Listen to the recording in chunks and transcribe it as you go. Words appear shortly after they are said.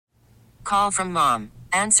Call from mom.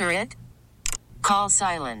 Answer it. Call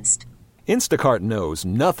silenced. Instacart knows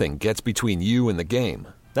nothing gets between you and the game.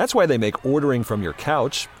 That's why they make ordering from your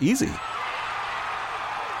couch easy.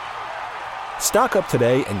 Stock up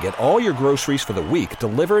today and get all your groceries for the week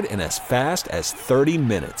delivered in as fast as 30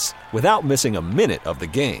 minutes without missing a minute of the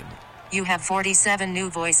game. You have 47 new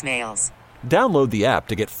voicemails. Download the app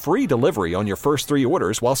to get free delivery on your first 3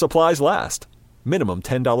 orders while supplies last. Minimum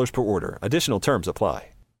 $10 per order. Additional terms apply.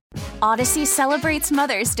 Odyssey celebrates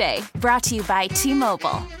Mother's Day, brought to you by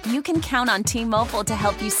T-Mobile. You can count on T-Mobile to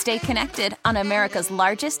help you stay connected on America's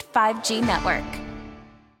largest 5G network.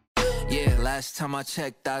 Yeah, last time I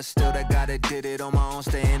checked, I still that guy that did it on my own,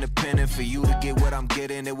 stay independent. For you to get what I'm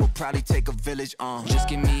getting, it will probably take a village. Just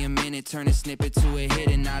give me a minute, turn a snippet to a hit,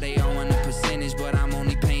 and now they all want a percentage, but I'm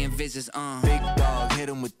only paying visits. Big dog, hit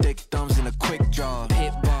him with thick thumbs and a quick draw.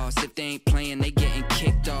 Pit boss, if they ain't playing, they getting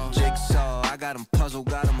kicked off. Jigsaw, I got him puzzled,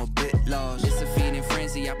 got him a bit lost. It's a feeding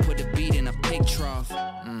frenzy, I put the beat in a pig trough.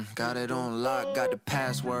 Got it on lock, got the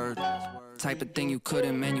password. Type of thing you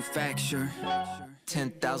couldn't manufacture.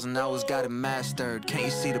 10,000 hours, got it mastered. Can't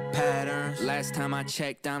you see the patterns? Last time I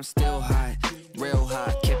checked, I'm still hot. Real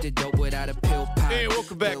hot. Kept it dope without a pill pop. Hey,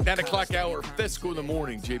 welcome back. 9 o'clock hour. Fesco in the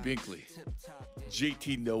morning. Jay Binkley.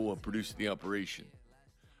 JT Noah producing the operation.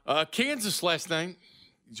 Kansas last night.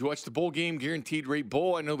 Did you watch the bowl game? Guaranteed Rate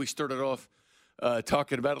Bowl. I know we started off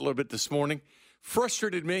talking about it a little bit this morning.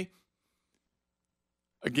 Frustrated me.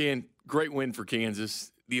 Again, great win for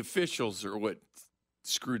Kansas. The officials are what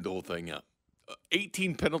screwed the whole thing up.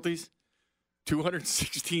 18 penalties,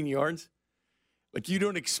 216 yards. Like, you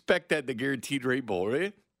don't expect that in the Guaranteed Rate Bowl,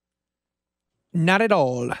 right? Not at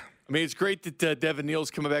all. I mean, it's great that Devin Neal's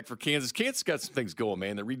coming back for Kansas. Kansas got some things going,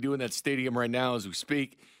 man. They're redoing that stadium right now as we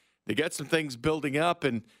speak. They got some things building up,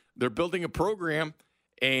 and they're building a program,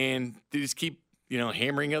 and they just keep,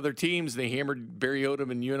 hammering other teams. They hammered Barry Odom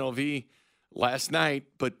and UNLV last night.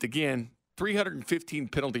 But, again, 315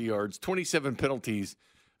 penalty yards, 27 penalties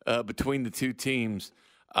between the two teams.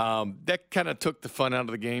 That kind of took the fun out of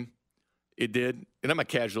the game. It did. And I'm a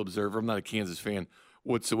casual observer. I'm not a Kansas fan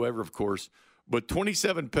whatsoever, of course. But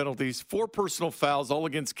 27 penalties, 4 personal fouls, all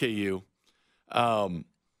against KU. 4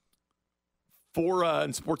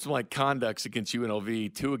 unsportsmanlike conducts against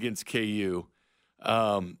UNLV, 2 against KU.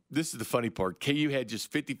 This is the funny part. KU had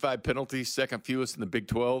just 55 penalties, second fewest in the Big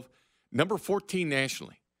 12. Number 14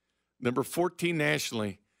 nationally.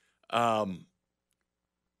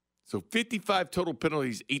 So 55 total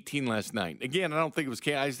penalties, 18 last night. Again, I don't think it was –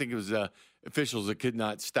 I just think it was officials that could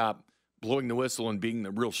not stop blowing the whistle and being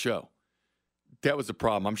the real show. That was a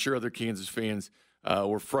problem. I'm sure other Kansas fans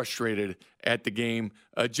were frustrated at the game.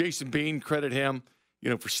 Jason Bean, credit him,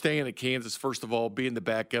 for staying at Kansas, first of all, being the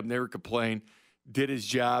backup, never complained, did his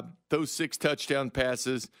job. Those 6 touchdown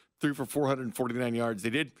passes, threw for 449 yards. They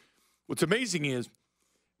did – what's amazing is –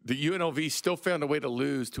 the UNLV still found a way to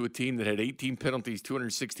lose to a team that had 18 penalties,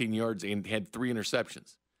 216 yards, and had 3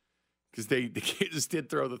 interceptions. Because they just did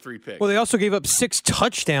throw the 3 picks. Well, they also gave up 6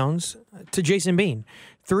 touchdowns to Jason Bean.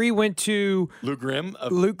 3 went to Luke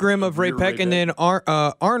Grimm of Ray Peck, and then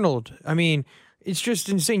Arnold. I mean, it's just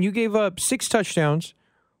insane. You gave up 6 touchdowns.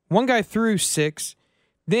 One guy threw 6.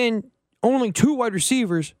 Then only 2 wide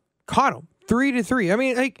receivers caught him. 3-3. I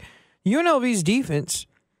mean, UNLV's defense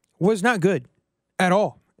was not good at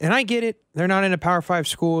all. And I get it. They're not in a Power 5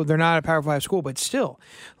 school. But still,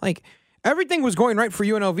 everything was going right for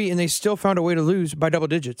UNLV, and they still found a way to lose by double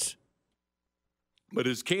digits. But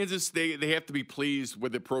as Kansas, they have to be pleased where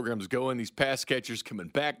the program's going. These pass catchers coming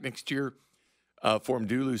back next year. For them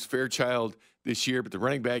do lose Fairchild this year, but the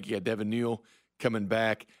running back, you got Devin Neal coming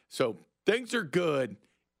back. So things are good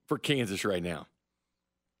for Kansas right now.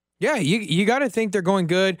 Yeah, you got to think they're going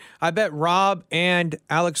good. I bet Rob and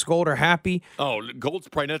Alex Gold are happy. Oh, Gold's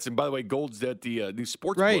probably nuts. And by the way, Gold's at the new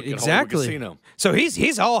sports book right, at exactly. Casino. So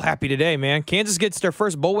he's all happy today, man. Kansas gets their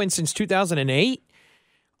first bowl win since 2008.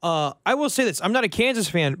 I will say this. I'm not a Kansas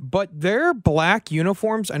fan, but their black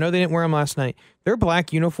uniforms, I know they didn't wear them last night. Their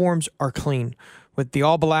black uniforms are clean with the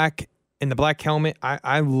all black and the black helmet.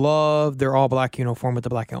 I love their all black uniform with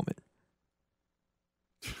the black helmet.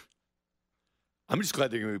 I'm just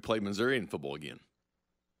glad they're going to be playing Missouri in football again.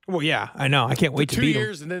 Well, yeah, I know. I can't wait to beat them. 2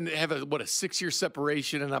 years and then have a 6-year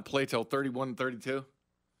separation and not play till 31 and 32?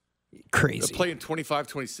 Crazy. They're playing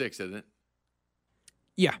 25-26, isn't it?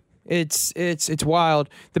 Yeah, it's wild.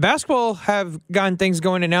 The basketball have gotten things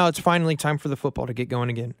going, and now it's finally time for the football to get going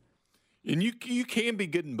again. And you can be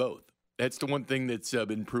good in both. That's the one thing that's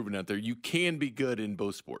been proven out there. You can be good in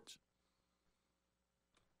both sports.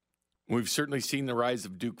 We've certainly seen the rise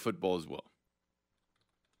of Duke football as well.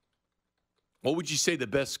 What would you say the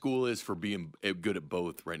best school is for being good at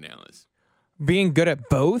both right now is? Being good at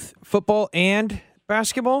both football and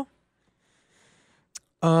basketball?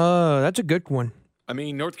 That's a good one. I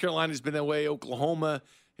mean, North Carolina's been that way. Oklahoma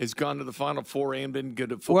has gone to the Final Four and been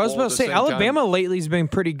good at football. Well, I was about to say Alabama lately has been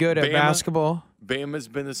pretty good at basketball. Bama's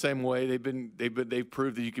been the same way. They've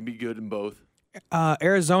proved that you can be good in both.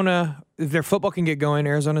 Arizona, if their football can get going,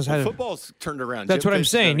 Arizona's had football's turned around. That's Jim what I'm Fish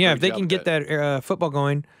has saying. done a Yeah, great if they job can with get that football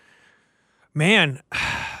going, man,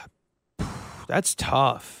 that's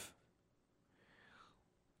tough.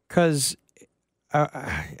 Because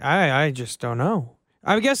I just don't know.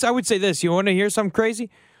 I guess I would say this. You want to hear something crazy?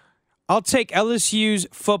 I'll take LSU's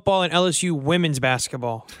football and LSU women's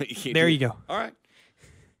basketball. There you go. All right.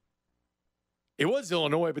 It was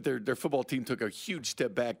Illinois, but their football team took a huge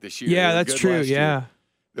step back this year. Yeah, that's true. Yeah.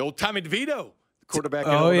 The old Tommy DeVito, the quarterback.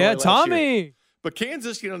 In Oh, Illinois yeah, last Tommy. year. But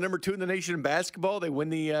Kansas, number 2 in the nation in basketball. They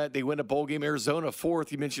win a bowl game. Arizona,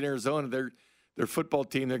 4th. You mentioned Arizona. Their football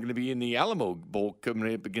team, they're going to be in the Alamo Bowl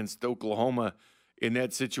coming up against Oklahoma in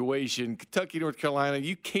that situation. Kentucky, North Carolina,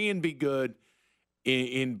 you can be good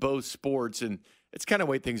in both sports, and it's kind of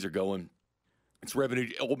the way things are going. It's revenue.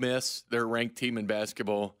 Ole Miss, they're a ranked team in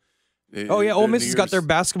basketball. Oh, yeah, Ole Miss has got their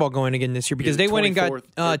basketball going again this year because they went and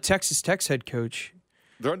got Texas Tech's head coach.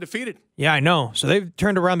 They're undefeated. Yeah, I know. So they've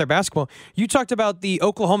turned around their basketball. You talked about the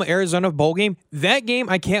Oklahoma-Arizona bowl game. That game,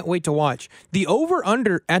 I can't wait to watch. The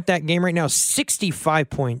over-under at that game right now is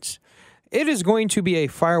 65 points. It is going to be a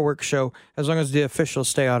fireworks show as long as the officials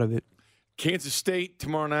stay out of it. Kansas State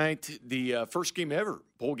tomorrow night, the first game ever,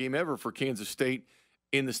 bowl game ever for Kansas State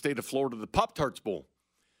in the state of Florida, the Pop-Tarts Bowl.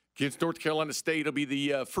 Against North Carolina State, it'll be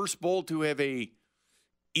the first bowl to have a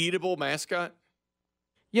eatable mascot.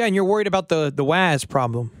 Yeah, and you're worried about the WAS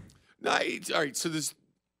problem. No, all right, so this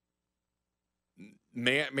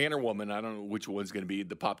man or woman, I don't know which one's going to be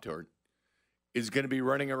the Pop-Tart, is going to be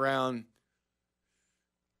running around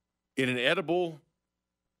in an edible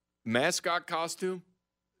mascot costume.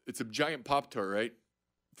 It's a giant Pop-Tart, right?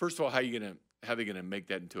 First of all, how are they going to make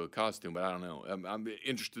that into a costume? But I don't know. I'm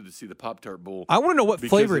interested to see the Pop-Tart Bowl. I want to know what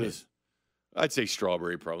flavor it is. I'd say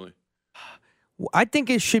strawberry, probably. I think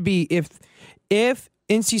it should be if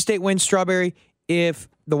NC State wins strawberry, if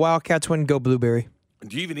the Wildcats win, go blueberry.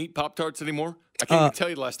 Do you even eat Pop-Tarts anymore? I can't even tell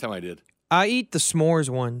you the last time I did. I eat the s'mores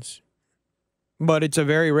ones, but it's a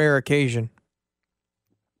very rare occasion.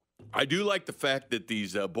 I do like the fact that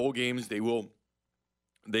these bowl games, they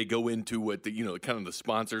go into what kind of the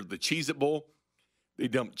sponsor, the Cheez-It Bowl. They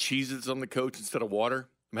dump Cheez-Its on the coach instead of water.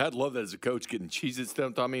 I mean, I'd love that as a coach, getting Cheez-Its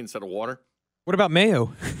dumped on me instead of water. What about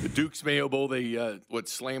mayo? The Duke's Mayo Bowl, they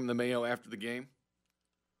slam the mayo after the game.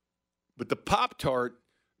 But the Pop-Tart,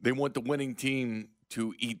 they want the winning team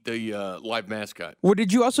to eat the live mascot. Well,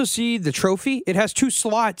 did you also see the trophy? It has 2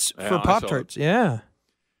 slots for Pop-Tarts. Yeah.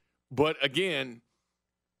 But again,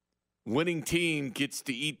 winning team gets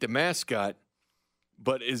to eat the mascot,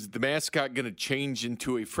 but is the mascot going to change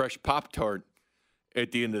into a fresh Pop-Tart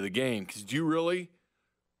at the end of the game? Because do you really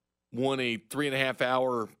want a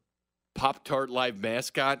 3.5-hour Pop-Tart live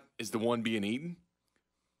mascot as the one being eaten?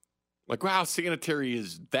 Like, wow, how sanitary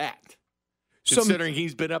is that? Considering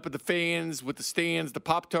he's been up at the fans with the stands, the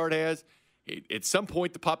Pop-Tart has. At some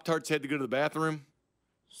point, the Pop-Tarts had to go to the bathroom.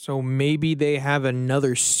 So maybe they have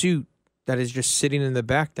another suit that is just sitting in the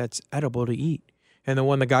back that's edible to eat. And the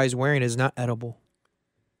one the guy's wearing is not edible.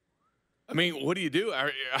 I mean, what do you do?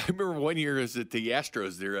 I remember one year was at the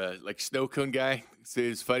Astros, their snow cone guy. It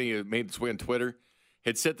was funny. It made its way on Twitter.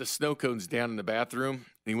 Had set the snow cones down in the bathroom. And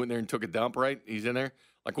he went there and took a dump, right? He's in there.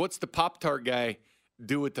 Like, what's the Pop-Tart guy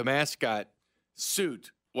do with the mascot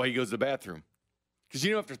suit while he goes to the bathroom? Because,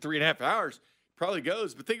 after 3.5 hours, he probably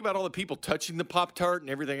goes. But think about all the people touching the Pop-Tart and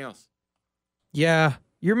everything else. Yeah.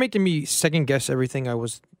 You're making me second-guess everything I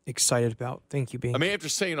was excited about. Thank you, Bean. I mean, after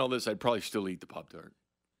saying all this, I'd probably still eat the Pop-Tart.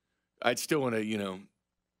 I'd still want to,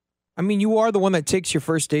 I mean, you are the one that takes your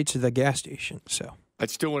first date to the gas station, so. I'd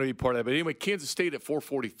still want to be part of that. But anyway, Kansas State at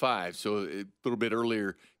 4:45, so a little bit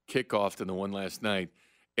earlier kickoff than the one last night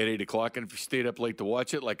at 8 o'clock. And if you stayed up late to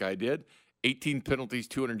watch it, like I did, 18 penalties,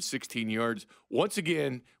 216 yards. Once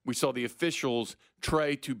again, we saw the officials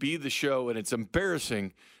try to be the show, and it's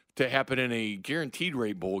embarrassing to happen in a guaranteed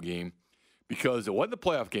rate bowl game because it wasn't a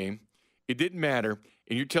playoff game. It didn't matter.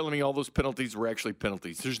 And you're telling me all those penalties were actually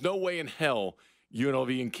penalties. There's no way in hell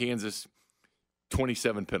UNLV and Kansas,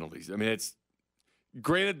 27 penalties. I mean, it's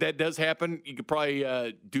granted that does happen. You could probably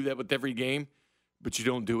do that with every game, but you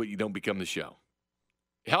don't do it. You don't become the show.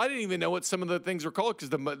 Hell, I didn't even know what some of the things were called because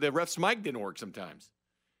the ref's mic didn't work sometimes.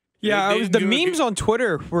 Yeah, the memes on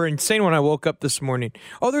Twitter were insane when I woke up this morning.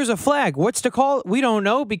 Oh, there's a flag. What's the call? We don't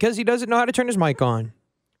know because he doesn't know how to turn his mic on.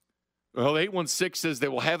 Well, 816 says they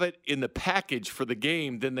will have it in the package for the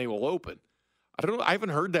game, then they will open. I don't know. I haven't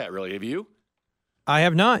heard that really. Have you? I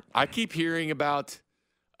have not. I keep hearing about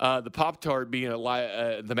the Pop-Tart being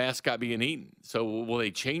the mascot being eaten. So will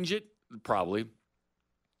they change it? Probably.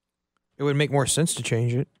 It would make more sense to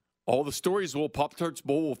change it. All the stories Pop-Tarts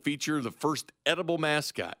Bowl will feature the first edible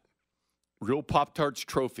mascot, real Pop-Tarts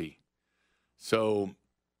trophy. So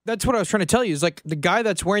that's what I was trying to tell you. Is like the guy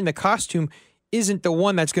that's wearing the costume isn't the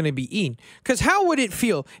one that's going to be eaten. Because how would it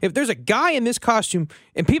feel if there's a guy in this costume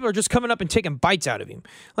and people are just coming up and taking bites out of him?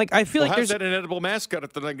 Like I feel like how's that an edible mascot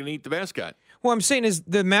if they're not going to eat the mascot? What I'm saying is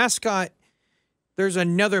the mascot. There's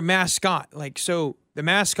another mascot. Like so, the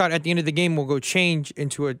mascot at the end of the game will go change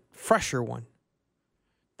into a fresher one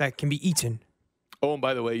that can be eaten. Oh, and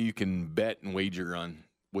by the way, you can bet and wager on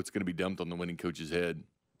what's going to be dumped on the winning coach's head.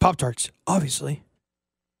 Pop-Tarts, obviously.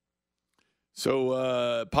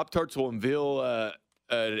 So Pop-Tarts will unveil an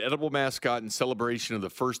edible mascot in celebration of the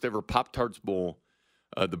first ever Pop-Tarts Bowl.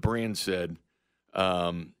 The brand said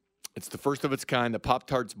it's the first of its kind. The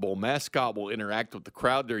Pop-Tarts Bowl mascot will interact with the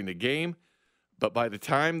crowd during the game, but by the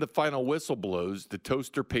time the final whistle blows, the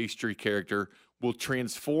toaster pastry character will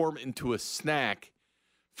transform into a snack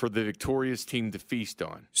for the victorious team to feast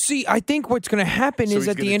on. See, I think what's going to happen is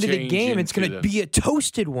at the end of the game, it's going to be a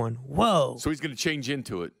toasted one. Whoa. So he's going to change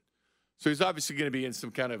into it. So he's obviously going to be in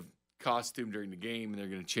some kind of costume during the game, and they're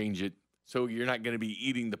going to change it. So you're not going to be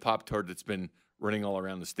eating the Pop-Tart that's been running all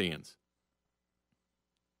around the stands.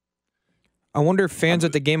 I wonder if fans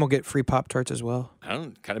at the game will get free Pop-Tarts as well. I don't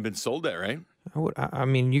know. Kind of been sold that, right? I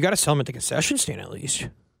mean, you got to sell them at the concession stand at least.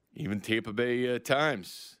 Even Tampa Bay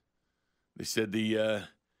Times. They said the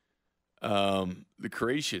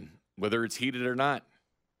creation, whether it's heated or not,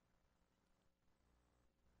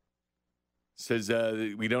 says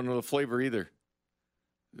we don't know the flavor either.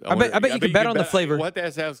 I bet you can bet on the flavor. We'll have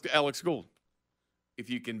to ask Alex Gould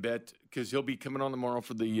if you can bet, because he'll be coming on tomorrow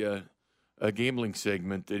for the gambling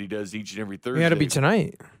segment that he does each and every Thursday. Yeah, it'll be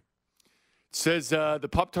tonight. It says the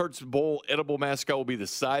Pop-Tarts Bowl edible mascot will be the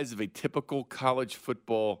size of a typical college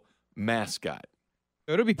football mascot.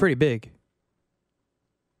 It'll be pretty big.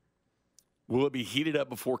 Will it be heated up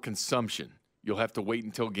before consumption? You'll have to wait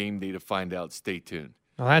until game day to find out. Stay tuned.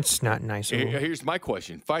 Well, that's not nice. Here's my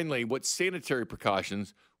question. Finally, what sanitary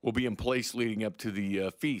precautions will be in place leading up to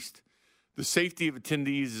the feast? The safety of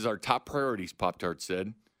attendees is our top priorities, Pop-Tart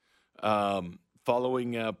said.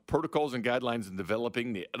 Following protocols and guidelines in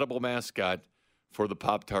developing the edible mascot for the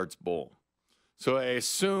Pop-Tarts Bowl. So I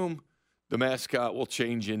assume the mascot will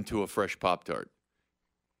change into a fresh Pop-Tart.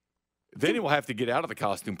 Then he will have to get out of the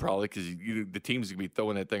costume probably because the team's going to be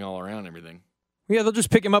throwing that thing all around and everything. Yeah, they'll just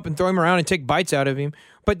pick him up and throw him around and take bites out of him.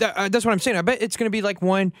 But that's what I'm saying. I bet it's going to be like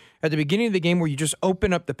one at the beginning of the game where you just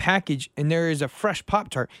open up the package and there is a fresh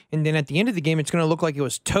Pop-Tart. And then at the end of the game, it's going to look like it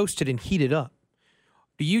was toasted and heated up.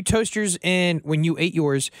 Do you toast yours when you ate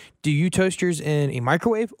yours, do you toast yours in a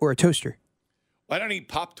microwave or a toaster? Well, I don't eat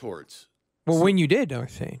Pop-Tarts. Well, when you did, I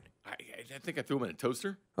was saying. I think I threw them in a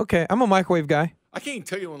toaster. Okay, I'm a microwave guy. I can't even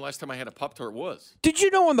tell you when the last time I had a Pop-Tart was. Did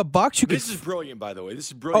you know on the box you could... This is brilliant, by the way. This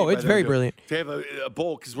is brilliant. Oh, it's very brilliant. To have a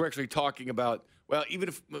bowl, because we're actually talking about, well, even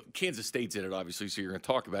if Kansas State's in it, obviously, so you're going to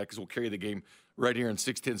talk about it because we'll carry the game right here on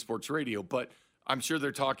 610 Sports Radio, but I'm sure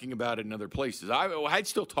they're talking about it in other places. I'd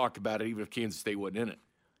still talk about it even if Kansas State wasn't in it.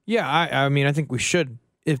 Yeah, I mean, I think we should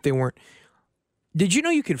if they weren't. Did you know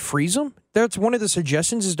you could freeze them? That's one of the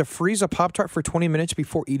suggestions is to freeze a Pop-Tart for 20 minutes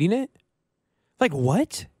before eating it. Like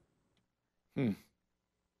what?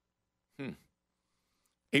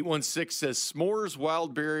 816 says s'mores,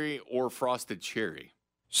 wild berry, or frosted cherry.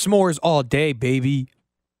 S'mores all day, baby.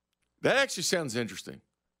 That actually sounds interesting.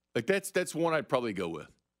 Like that's one I'd probably go with.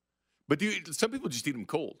 But some people just eat them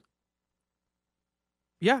cold.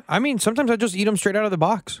 Yeah, I mean, sometimes I just eat them straight out of the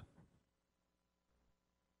box.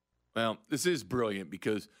 Well, this is brilliant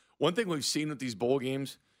because one thing we've seen with these bowl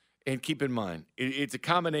games, and keep in mind, it's a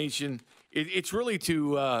combination. It's really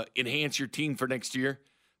to enhance your team for next year,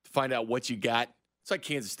 to find out what you got. It's like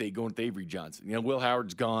Kansas State going with Avery Johnson. You know, Will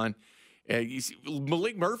Howard's gone. You see,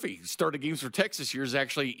 Malik Murphy, who started games for Texas this year, has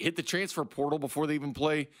actually hit the transfer portal before they even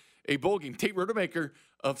play a bowl game. Tate Rodemaker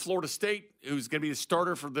of Florida State, who's going to be the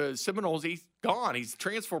starter for the Seminoles, he's gone. He's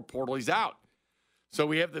transfer portal. He's out. So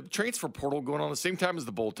we have the transfer portal going on the same time as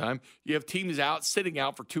the bowl time. You have teams out, sitting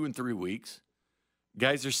out for 2 and 3 weeks.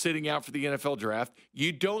 Guys are sitting out for the NFL draft.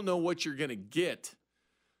 You don't know what you're going to get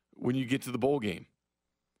when you get to the bowl game.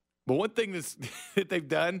 But one thing that they've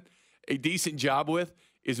done a decent job with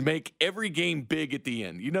is make every game big at the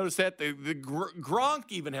end. You notice that? The Gronk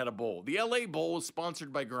even had a bowl. The L.A. Bowl was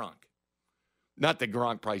sponsored by Gronk. Not that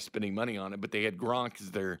Gronk probably spending money on it, but they had Gronk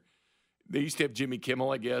as they used to have Jimmy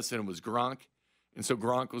Kimmel, I guess, and it was Gronk. And so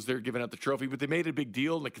Gronk was there giving out the trophy. But they made a big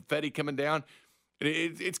deal, and the confetti coming down. And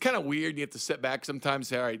it's kind of weird. You have to sit back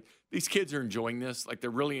sometimes and say, all right, these kids are enjoying this. Like, they're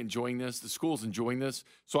really enjoying this. The school's enjoying this.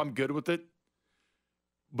 So I'm good with it.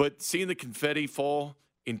 But seeing the confetti fall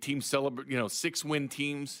in teams celebrate, 6-win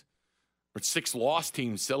teams or 6-loss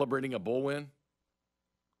teams celebrating a bowl win.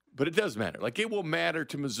 But it does matter. Like, it will matter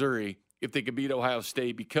to Missouri if they can beat Ohio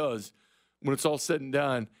State, because when it's all said and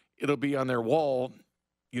done, it'll be on their wall.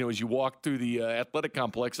 As you walk through the athletic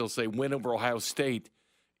complex, they'll say win over Ohio State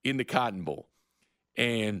in the Cotton Bowl.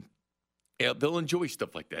 And they'll enjoy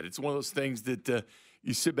stuff like that. It's one of those things that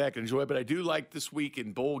you sit back and enjoy. But I do like this week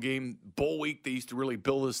in bowl week, they used to really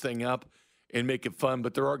build this thing up and make it fun.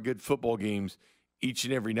 But there are good football games each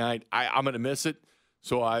and every night. I'm going to miss it.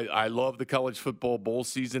 So I love the college football bowl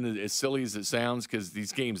season, as silly as it sounds, because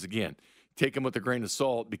these games, again, take them with a grain of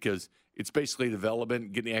salt, because it's basically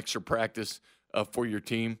development, getting extra practice for your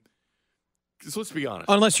team. Because let's be honest.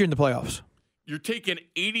 Unless you're in the playoffs. You're taking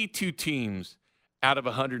 82 teams out of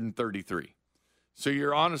 133. So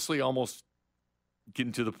you're honestly almost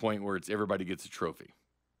getting to the point where it's everybody gets a trophy.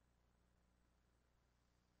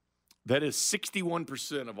 That is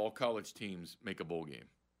 61% of all college teams make a bowl game.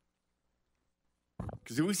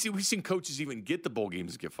 Because we've seen coaches even get the bowl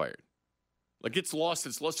games get fired. Like, it's lost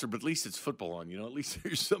its luster, but at least it's football on. At least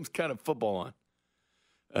there's some kind of football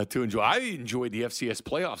on to enjoy. I enjoyed the FCS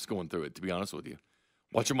playoffs going through it, to be honest with you.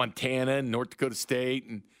 Watching Montana and North Dakota State,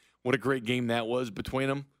 and what a great game that was between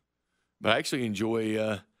them. But I actually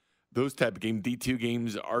enjoy those type of games. D2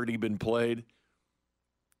 games already been played.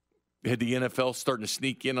 Had the NFL starting to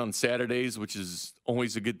sneak in on Saturdays, which is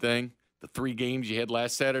always a good thing. The 3 games you had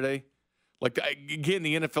last Saturday. Like, again,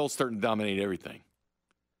 the NFL starting to dominate everything.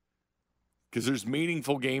 Because there's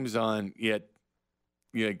meaningful games on, yet,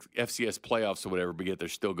 FCS playoffs or whatever, but yet they're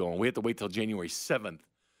still going. We have to wait till January 7th,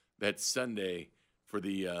 that Sunday, for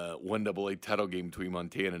the 1AA title game between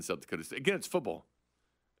Montana and South Dakota State. Again, it's football.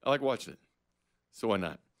 I like watching it. So why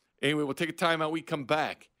not? Anyway, we'll take a timeout. We come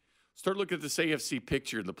back. Start looking at this AFC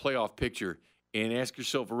picture, the playoff picture, and ask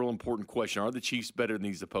yourself a real important question. Are the Chiefs better than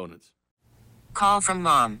these opponents? Call from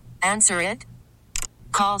mom. Answer it.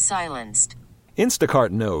 Call silenced.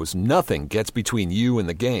 Instacart knows nothing gets between you and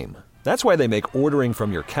the game. That's why they make ordering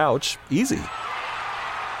from your couch easy.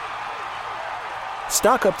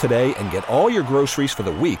 Stock up today and get all your groceries for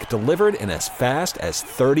the week delivered in as fast as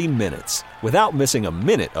 30 minutes without missing a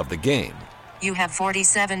minute of the game. You have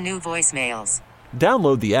 47 new voicemails.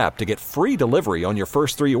 Download the app to get free delivery on your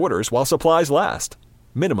first 3 orders while supplies last.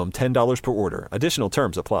 Minimum $10 per order. Additional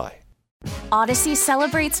terms apply. Odyssey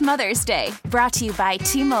celebrates Mother's Day, brought to you by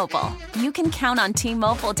T-Mobile. You can count on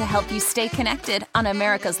T-Mobile to help you stay connected on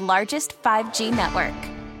America's largest 5G network.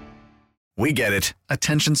 We get it.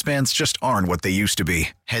 Attention spans just aren't what they used to be.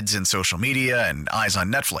 Heads in social media and eyes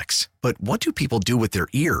on Netflix. But what do people do with their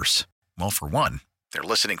ears? Well, for one, they're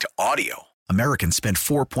listening to audio. Americans spend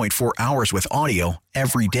 4.4 hours with audio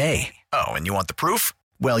every day. Oh, and you want the proof?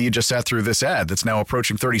 Well, you just sat through this ad that's now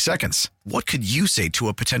approaching 30 seconds. What could you say to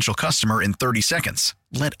a potential customer in 30 seconds?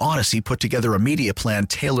 Let Odyssey put together a media plan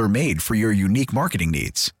tailor-made for your unique marketing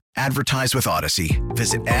needs. Advertise with Odyssey.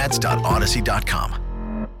 Visit ads.odyssey.com.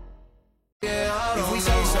 If we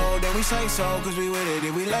say so, then we say so, cause we with it.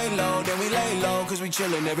 If we lay low, then we lay low, cause we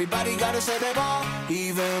chillin'. Everybody gotta say they ball,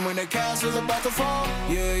 even when the castle's about to fall.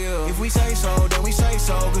 Yeah. If we say so, then we say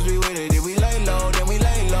so, cause we with it. If we lay low, then we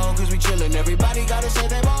lay low, cause we chillin'. Everybody gotta say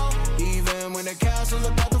they ball, even when the castle's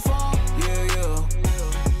about to fall. Yeah.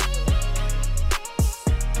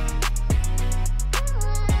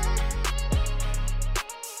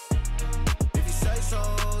 If you say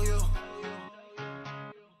so, yeah.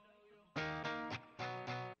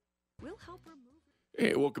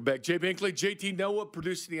 Hey, welcome back. Jay Binkley, JT Noah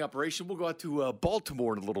producing the operation. We'll go out to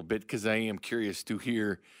Baltimore in a little bit because I am curious to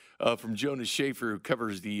hear from Jonas Shaffer, who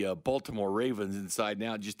covers the Baltimore Ravens inside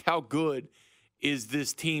now, just how good is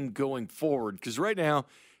this team going forward? Because right now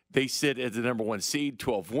they sit as the number 1 seed,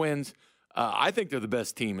 12 wins. I think they're the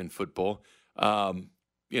best team in football.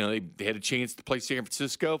 They had a chance to play San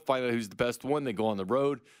Francisco, find out who's the best one. They go on the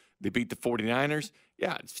road. They beat the 49ers.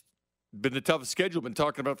 Yeah, it's been the toughest schedule. Been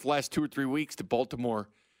talking about for the last 2 or 3 weeks that Baltimore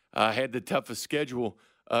had the toughest schedule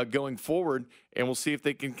going forward, and we'll see if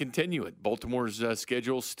they can continue it. Baltimore's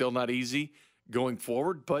schedule is still not easy going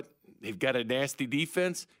forward, but they've got a nasty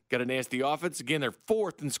defense, got a nasty offense. Again, they're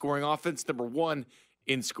 4th in scoring offense, number 1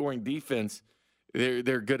 in scoring defense.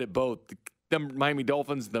 They're good at both. Miami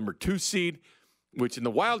Dolphins, number 2 seed, which in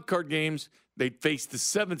the wild card games, they'd face the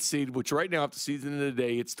 7th seed, which right now, after the season of the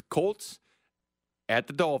day, it's the Colts at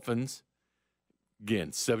the Dolphins.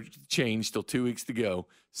 Again, subject to change, still 2 weeks to go.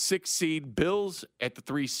 6th seed Bills at the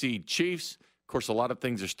 3 seed Chiefs. Of course, a lot of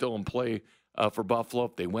things are still in play for Buffalo.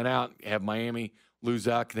 If they went out, have Miami lose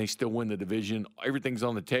out, can they still win the division? Everything's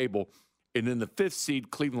on the table. And then the 5th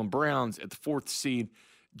seed Cleveland Browns at the 4th seed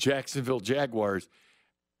Jacksonville Jaguars.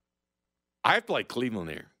 I have to like Cleveland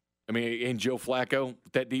there. I mean, and Joe Flacco,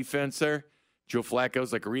 that defense there. Joe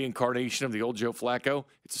Flacco's like a reincarnation of the old Joe Flacco.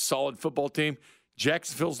 It's a solid football team.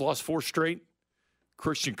 Jacksonville's lost 4 straight.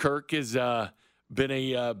 Christian Kirk has been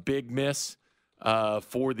a big miss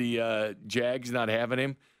for the Jags not having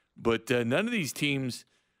him. But none of these teams,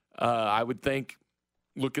 I would think,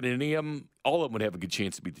 looking at any of them, all of them would have a good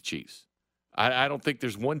chance to beat the Chiefs. I don't think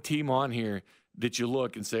there's one team on here that you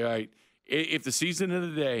look and say, all right, if the season of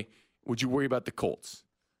the day, would you worry about the Colts?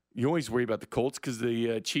 You always worry about the Colts because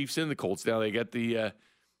the Chiefs and the Colts now, they got they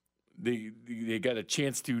got a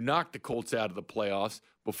chance to knock the Colts out of the playoffs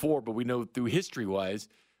before, but we know through history-wise,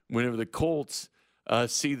 whenever the Colts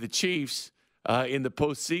see the Chiefs in the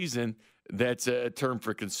postseason, that's a term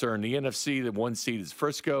for concern. The NFC, the 1 seed is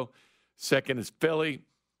Frisco. 2nd is Philly,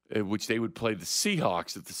 which they would play the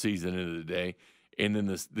Seahawks at the season end of the day. And then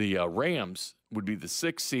the Rams would be the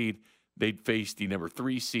 6th seed. They'd face the number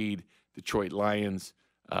 3 seed, Detroit Lions.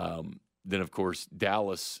 Then, of course,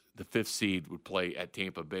 Dallas, the 5th seed, would play at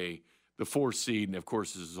Tampa Bay, the 4th seed. And, of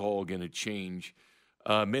course, this is all going to change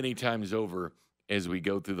many times over as we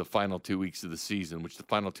go through the final 2 weeks of the season, which the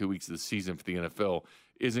final 2 weeks of the season for the NFL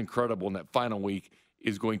is incredible. And that final week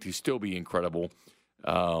is going to still be incredible.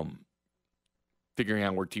 Figuring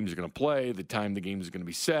out where teams are going to play, the time the game is going to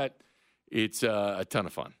be set. It's a ton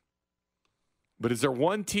of fun. But is there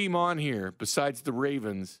one team on here besides the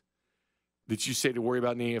Ravens that you say to worry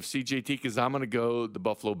about in the AFC, JT? Because I'm going to go the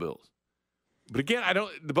Buffalo Bills. But again,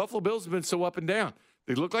 the Buffalo Bills have been so up and down.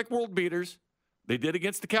 They look like world beaters. They did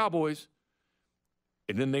against the Cowboys.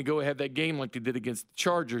 And then they go have that game like they did against the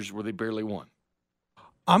Chargers where they barely won.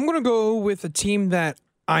 I'm going to go with a team that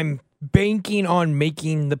I'm banking on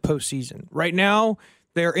making the postseason. Right now,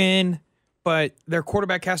 they're in, but their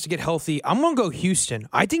quarterback has to get healthy. I'm going to go Houston.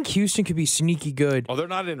 I think Houston could be sneaky good. Oh, they're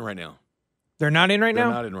not in right now. They're not in right now?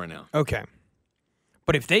 They're not in right now. Okay.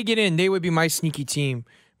 But if they get in, they would be my sneaky team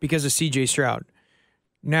because of C.J. Stroud.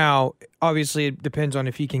 Now, obviously, it depends on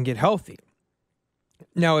if he can get healthy.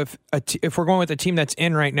 Now, if we're going with a team that's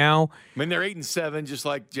in right now, I mean, they're 8-7, just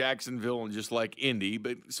like Jacksonville and just like Indy,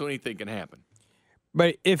 but so anything can happen.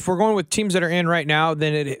 But if we're going with teams that are in right now,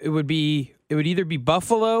 then it would either be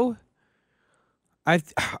Buffalo.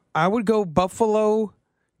 I would go Buffalo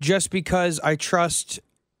just because I trust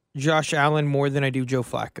Josh Allen more than I do Joe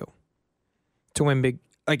Flacco to win big,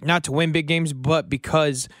 like not to win big games, but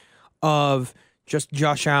because of just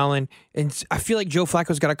Josh Allen. And I feel like Joe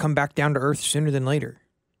Flacco's got to come back down to earth sooner than later.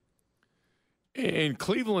 And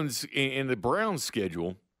Cleveland's in the Browns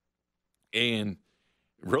schedule, and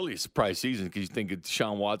really a surprise season because you think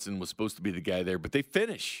Deshaun Watson was supposed to be the guy there, but they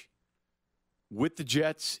finish with the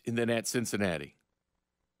Jets and then at Cincinnati.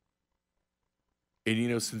 And you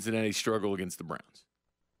know Cincinnati struggle against the Browns.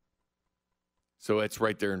 So it's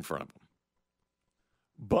right there in front of them.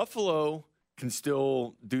 Buffalo can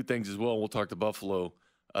still do things as well. We'll talk to Buffalo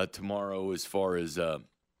tomorrow as far as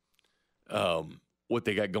what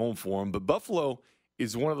they got going for them. But Buffalo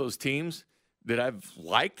is one of those teams that I've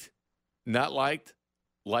liked, not liked,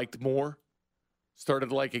 liked more, started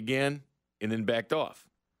to like again, and then backed off.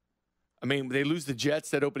 I mean, they lose the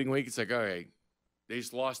Jets that opening week. It's like, all right, they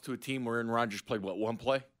just lost to a team where Aaron Rodgers played, what, one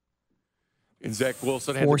play? And Zach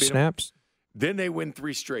Wilson had 4 to beat snaps. Him. Then they win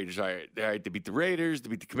 3 straight. It's all right, they beat the Raiders, they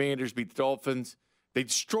beat the Commanders, beat the Dolphins. They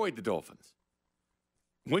destroyed the Dolphins.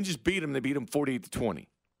 Wouldn't just beat them, they beat them 48-20.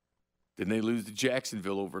 Then they lose to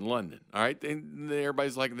Jacksonville over in London. All right, and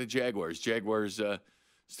everybody's liking the Jaguars. Jaguars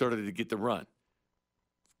started to get the run.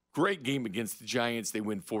 Great game against the Giants. They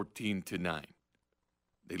win 14-9.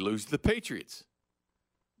 They lose to the Patriots.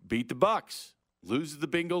 Beat the Bucs. Lose to the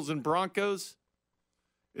Bengals and Broncos.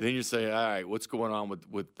 And then you say, all right, what's going on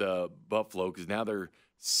with Buffalo? Because now they're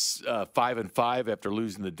 5-5 after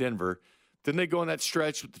losing to Denver. Then they go on that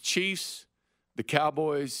stretch with the Chiefs, the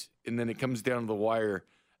Cowboys, and then it comes down to the wire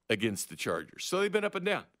against the Chargers. So they've been up and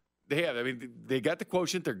down. They have. I mean, they got the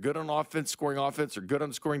quotient. They're good on offense, scoring offense. They're good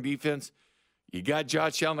on scoring defense. You got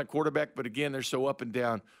Josh Allen at quarterback, but again, they're so up and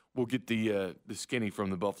down. We'll get the skinny from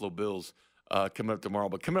the Buffalo Bills coming up tomorrow.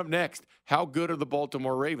 But coming up next, how good are the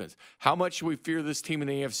Baltimore Ravens? How much should we fear this team in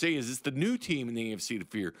the AFC? Is this the new team in the AFC to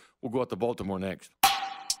fear? We'll go out to Baltimore next.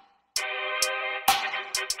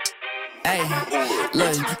 Hey,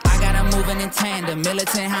 look, I got 'em moving in tandem,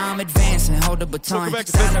 militant how I'm advancing, hold the baton,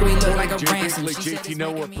 salary look like a ransom. JT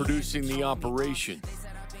Noah producing the operation.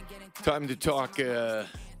 Time to talk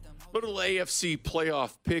little AFC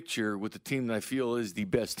playoff picture with the team that I feel is the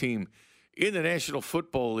best team in the National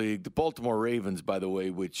Football League, the Baltimore Ravens, by the way,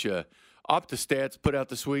 which OptaStats put out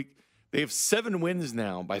this week. They have 7 wins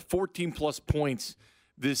now by 14-plus points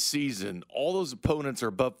this season. All those opponents are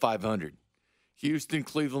above 500. Houston,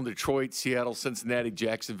 Cleveland, Detroit, Seattle, Cincinnati,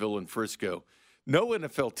 Jacksonville, and Frisco. No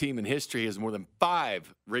NFL team in history has more than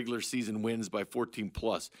 5 regular season wins by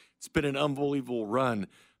 14-plus. It's been an unbelievable run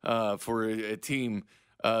for a team,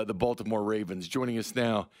 the Baltimore Ravens. Joining us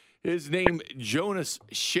now, his name, Jonas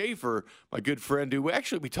Shaffer, my good friend, who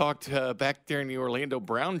actually we talked back during the Orlando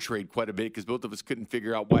Brown trade quite a bit because both of us couldn't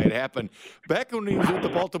figure out why it happened. Back when he was with the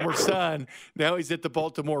Baltimore Sun, now he's at the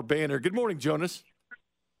Baltimore Banner. Good morning, Jonas.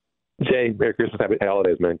 Jay, Merry Christmas, Happy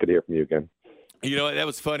Holidays, man. Good to hear from you again. You know, that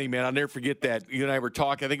was funny, man. I'll never forget that. You and I were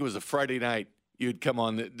talking, I think it was a Friday night. You'd come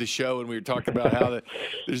on the show, and we were talking about how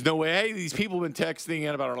there's no way, hey, these people have been texting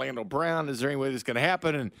in about Orlando Brown. Is there any way this is going to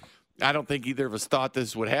happen? And I don't think either of us thought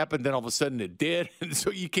this would happen. Then all of a sudden it did. And so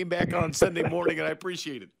you came back on Sunday morning, and I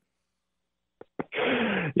appreciate it.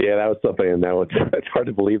 Yeah, that was something. And now it's hard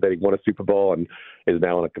to believe that he won a Super Bowl and is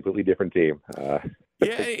now on a completely different team.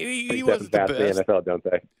 Yeah, he wasn't the best. The NFL, don't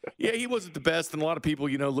they? Yeah, he wasn't the best. And a lot of people,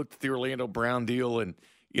 looked at the Orlando Brown deal and,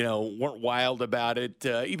 weren't wild about it,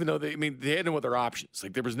 even though they had no other options.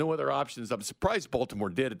 Like, there was no other options. I'm surprised Baltimore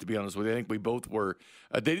did it, to be honest with you. I think we both were.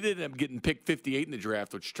 They did end up getting picked 58 in the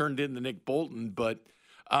draft, which turned into Nick Bolton. But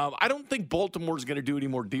I don't think Baltimore's going to do any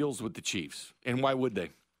more deals with the Chiefs. And why would they?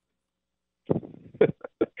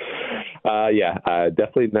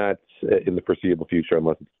 Definitely not in the foreseeable future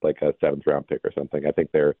unless it's like a 7th-round pick or something. I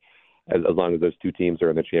think they're as long as those two teams are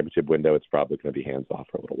in the championship window, it's probably going to be hands off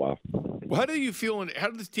for a little while. Well, how do you feel? How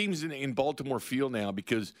do the teams in Baltimore feel now?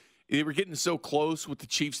 Because they were getting so close with the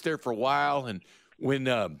Chiefs there for a while, and when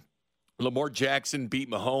Lamar Jackson beat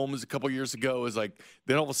Mahomes a couple years ago, it was like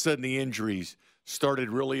then all of a sudden the injuries started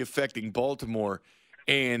really affecting Baltimore,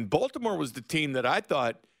 and Baltimore was the team that I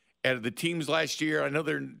thought. Out of the teams last year, I know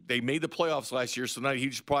they made the playoffs last year, so not a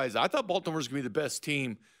huge surprise. I thought Baltimore was going to be the best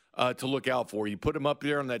team to look out for. You put them up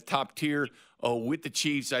there on that top tier with the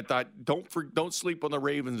Chiefs. I thought don't sleep on the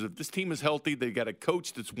Ravens. If this team is healthy, they've got a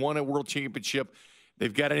coach that's won a world championship.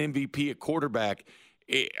 They've got an MVP at quarterback.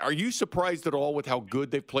 Are you surprised at all with how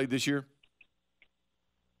good they've played this year?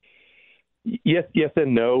 Yes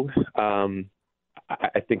and no.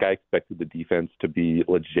 I think I expected the defense to be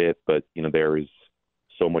legit, but there is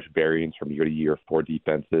so much variance from year to year for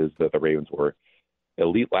defenses. That the Ravens were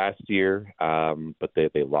elite last year, but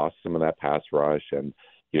they lost some of that pass rush, and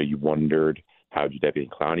you wondered how Jadeveon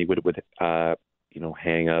Clowney would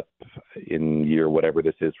hang up in year whatever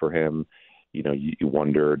this is for him. You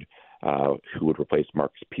wondered who would replace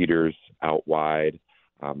Marcus Peters out wide,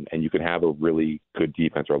 and you can have a really good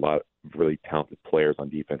defense or a lot of really talented players on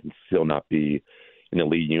defense and still not be an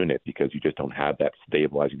elite unit because you just don't have that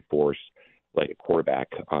stabilizing force like a quarterback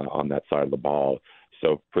on that side of the ball.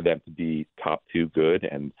 So for them to be top 2 good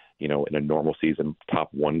and, in a normal season, top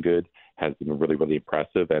 1 good has been really, really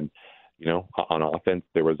impressive. And, on offense,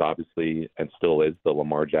 there was obviously and still is the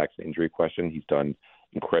Lamar Jackson injury question. He's done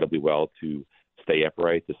incredibly well to stay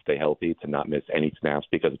upright, to stay healthy, to not miss any snaps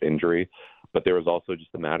because of injury. But there was also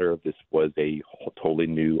just a matter of this was a totally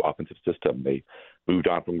new offensive system. They moved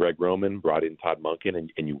on from Greg Roman, brought in Todd Monken,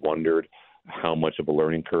 and you wondered how much of a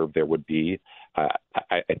learning curve there would be. I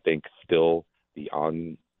think still the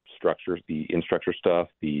in-structure stuff,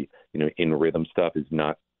 the in-rhythm stuff is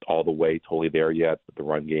not all the way totally there yet. But the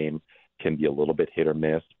run game can be a little bit hit or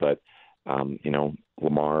miss. But,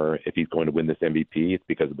 Lamar, if he's going to win this MVP, it's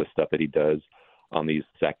because of the stuff that he does on these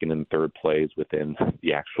second and third plays within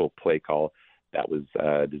the actual play call that was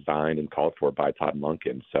designed and called for by Todd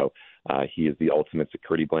Monken. So he is the ultimate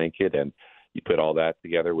security blanket, and you put all that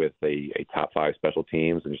together with a top 5 special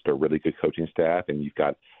teams and just a really good coaching staff, and you've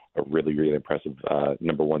got a really, really impressive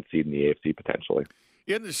number 1 seed in the AFC potentially.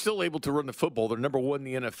 Yeah, and they're still able to run the football. They're number 1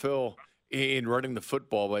 in the NFL in running the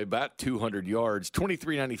football by about 200 yards.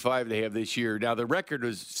 23.95 they have this year. Now, the record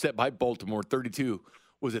was set by Baltimore,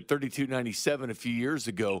 32.97 a few years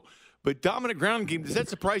ago. But dominant ground game, does that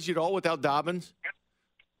surprise you at all without Dobbins?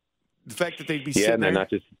 The fact that they'd be sitting there? And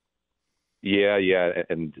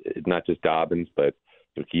not just Dobbins, but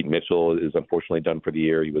Keaton Mitchell is unfortunately done for the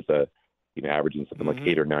year. He was averaging something like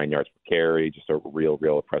 8 or 9 yards per carry, just a real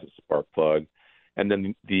impressive spark plug. And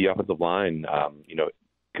then the offensive line,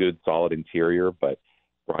 good solid interior, but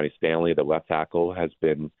Ronnie Stanley, the left tackle, has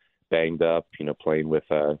been banged up. Playing with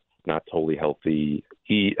not totally healthy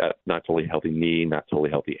knee, not totally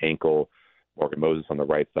healthy ankle. Morgan Moses on the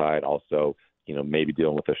right side, also, maybe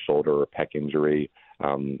dealing with a shoulder or pec injury.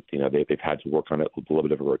 They've had to work on it with a little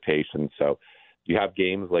bit of a rotation. So you have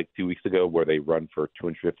games like 2 weeks ago where they run for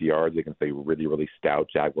 250 yards against a really, really stout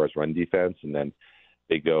Jaguars run defense, and then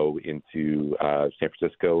they go into San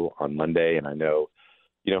Francisco on Monday. And I know,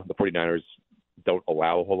 the 49ers don't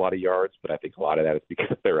allow a whole lot of yards, but I think a lot of that is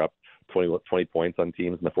because they're up 20 points on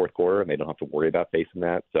teams in the fourth quarter, and they don't have to worry about facing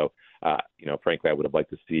that. So, frankly, I would have liked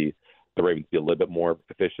to see the Ravens be a little bit more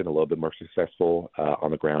efficient, a little bit more successful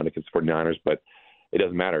on the ground against the 49ers, but it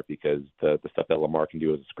doesn't matter because the stuff that Lamar can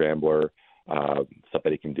do as a scrambler, stuff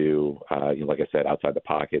that he can do, like I said, outside the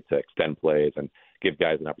pocket to extend plays and give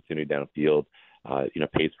guys an opportunity downfield,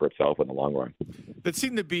 pays for itself in the long run. That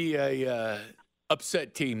seemed to be a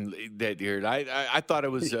upset team that year. I thought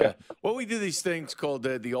it was we do these things called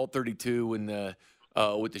the All 32 and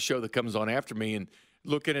with the show that comes on after me, and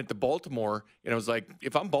looking at the Baltimore, and I was like,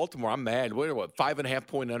 if I'm Baltimore, I'm mad. What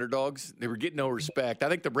 5.5-point underdogs? They were getting no respect. I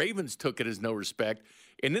think the Ravens took it as no respect.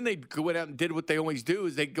 And then they went out and did what they always do,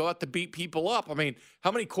 is they go out to beat people up. I mean, how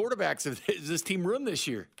many quarterbacks has this team run this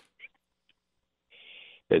year?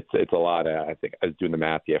 It's a lot. I think I was doing the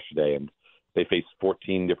math yesterday, and they faced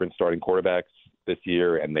 14 different starting quarterbacks this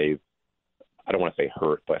year, and they've, I don't want to say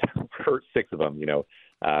hurt, but hurt 6 of them.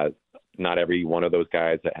 Not every one of those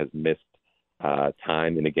guys that has missed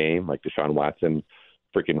time in a game, like Deshaun Watson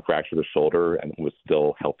freaking fractured his shoulder and was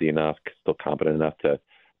still healthy enough, still competent enough to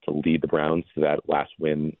lead the Browns to that last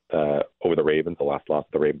win over the Ravens, the last loss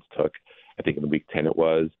the Ravens took. I think in week 10 it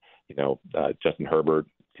was. Justin Herbert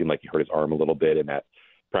seemed like he hurt his arm a little bit in that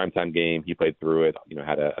primetime game. He played through it,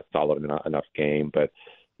 had a solid enough game, but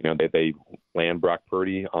they land Brock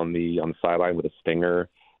Purdy on the sideline with a stinger.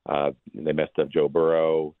 They messed up Joe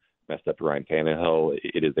Burrow, messed up Ryan Tannehill.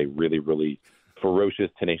 It is a really, really ferocious,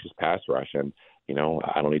 tenacious pass rush. And,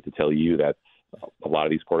 I don't need to tell you that a lot of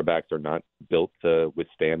these quarterbacks are not built to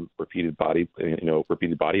withstand repeated body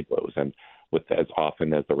blows. And with as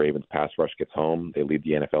often as the Ravens pass rush gets home, they lead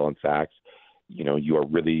the NFL in sacks. You are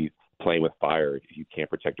really playing with fire if you can't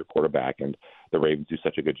protect your quarterback. And the Ravens do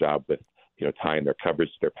such a good job with, tying their coverage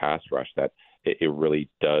to their pass rush that it really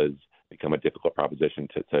does become a difficult proposition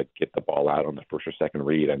to get the ball out on the first or second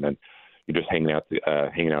read, and then you're just hanging out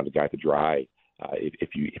the guy to dry if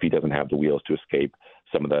he doesn't have the wheels to escape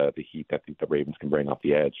some of the heat that the Ravens can bring off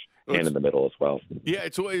the edge and in the middle as well. Yeah,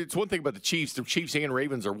 it's one thing about the Chiefs. The Chiefs and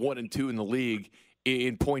Ravens are 1 and 2 in the league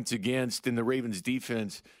in points against, and the Ravens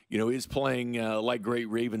defense, is playing like great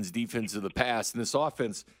Ravens defense of the past, and this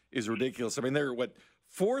offense is ridiculous. I mean, they're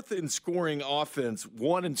 4th in scoring offense,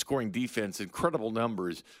 1 in scoring defense, incredible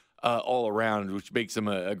numbers all around, which makes them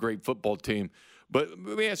a great football team. But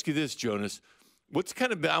let me ask you this, Jonas.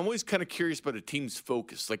 I'm always kind of curious about a team's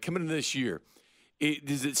focus. Like coming into this year,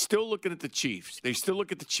 is it still looking at the Chiefs? They still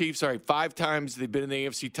look at the Chiefs. All right, 5 times they've been in the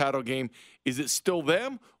AFC title game. Is it still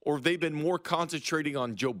them, or have they been more concentrating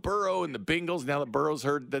on Joe Burrow and the Bengals? Now that Burrow's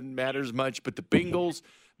hurt, doesn't matter as much. But the Bengals,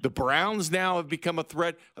 the Browns now have become a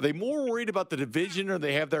threat. Are they more worried about the division, or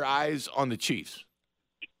they have their eyes on the Chiefs?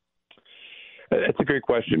 That's a great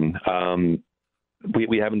question.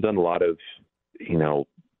 We haven't done a lot of,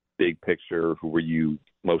 big picture, who were you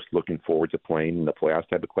most looking forward to playing in the playoffs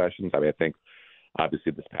type of questions. I mean, I think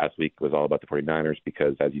obviously this past week was all about the 49ers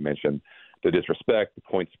because, as you mentioned, the disrespect, the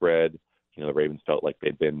point spread, the Ravens felt like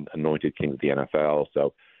they'd been anointed kings of the NFL.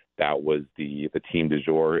 So that was the team du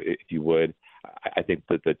jour, if you would. I think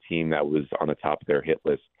that the team that was on the top of their hit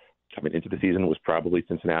list coming into the season was probably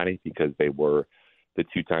Cincinnati because they were the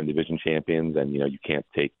 2-time division champions. And, you can't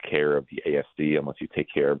take care of the AFC unless you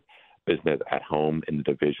take care of business at home in the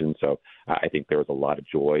division. So I think there was a lot of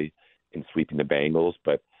joy in sweeping the Bengals,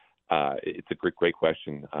 but it's a great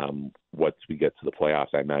question. Once we get to the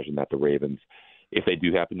playoffs, I imagine that the Ravens, if they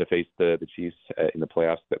do happen to face the Chiefs in the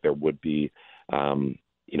playoffs, that there would be, even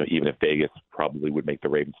if Vegas probably would make the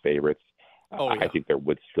Ravens favorites, I think there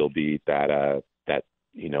would still be that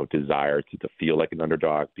desire to feel like an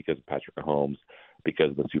underdog because of Patrick Mahomes, because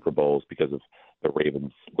of the Super Bowls, because of the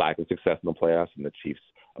Ravens' lack of success in the playoffs and the Chiefs'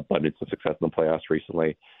 abundance of success in the playoffs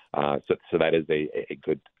recently. So that is a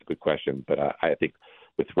good question. But I think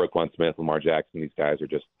with Roquan Smith, Lamar Jackson, these guys are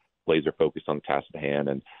just laser focused on the task at hand,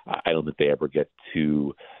 and I don't think they ever get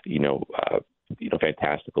too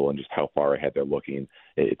fantastical and just how far ahead they're looking.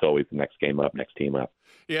 It's always the next game up, next team up.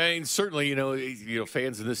 Yeah, and certainly,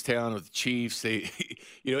 fans in this town with the Chiefs,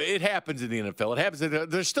 it happens in the NFL. It happens.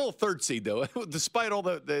 They're still a third seed, though. Despite all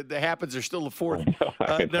that happens, they're still the fourth,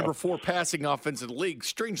 number 4 passing offense in the league.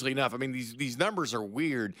 Strangely enough, I mean, these numbers are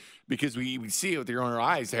weird because we see it with our own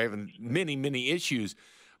eyes. They're having many, many issues.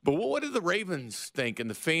 But what do the Ravens think and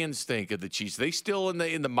the fans think of the Chiefs? Are they still in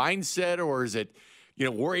the mindset, or is it,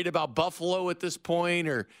 worried about Buffalo at this point,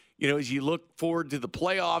 or as you look forward to the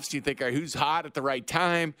playoffs, you think, all right, who's hot at the right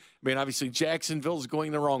time? I mean, obviously Jacksonville's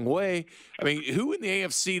going the wrong way. I mean, who in the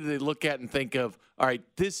AFC do they look at and think of, all right,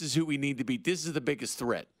 this is who we need to beat. This is the biggest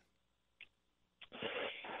threat.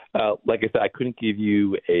 Like I said, I couldn't give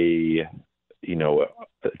you a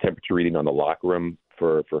temperature reading on the locker room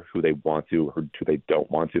for who they want to or who they don't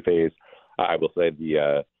want to face. I will say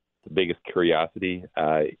the biggest curiosity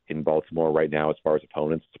in Baltimore right now as far as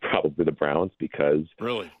opponents is probably the Browns because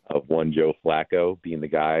of one Joe Flacco being the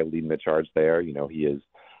guy leading the charge there. He is,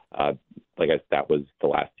 that was the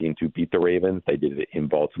last team to beat the Ravens. They did it in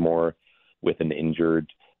Baltimore with an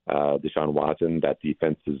injured Deshaun Watson. That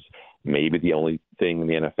defense is maybe the only thing in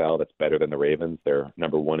the NFL that's better than the Ravens. They're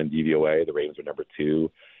number 1 in DVOA. The Ravens are number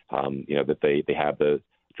 2. That they have the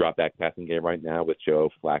drop back passing game right now with Joe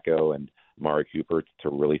Flacco and Amari Cooper to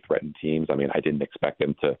really threaten teams. I mean, I didn't expect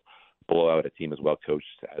them to blow out a team as well coached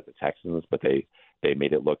as the Texans, but they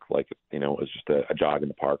made it look like, it was just a jog in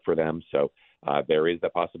the park for them. So there is the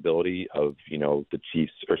possibility of, the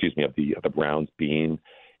Chiefs, or excuse me, of the Browns being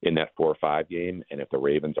in that 4-5 game. And if the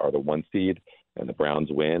Ravens are the 1 seed and the Browns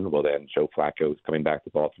win, well, then Joe Flacco is coming back to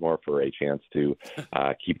Baltimore for a chance to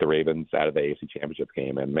keep the Ravens out of the AFC Championship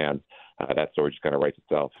game. And, man, that story just kind of writes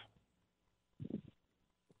itself.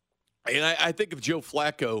 And I think of Joe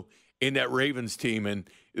Flacco in that Ravens team. And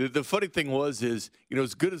the funny thing is,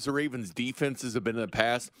 as good as the Ravens defenses have been in the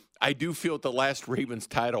past, I do feel that the last Ravens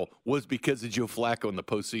title was because of Joe Flacco in the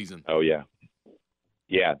postseason. Oh, yeah.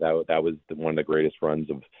 Yeah, that was one of the greatest runs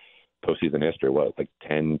of postseason history. What, like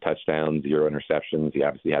 10 touchdowns, 0 interceptions. He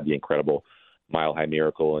obviously had the incredible Mile High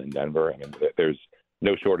Miracle in Denver. I mean, there's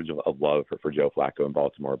no shortage of love for Joe Flacco in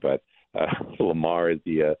Baltimore. But Lamar is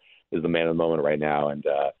the man of the moment right now, and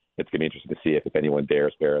it's going to be interesting to see if anyone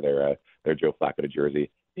dares wear their Joe Flacco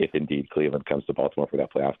jersey, if indeed Cleveland comes to Baltimore for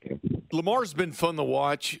that playoff game. Lamar's been fun to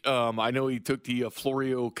watch. I know he took the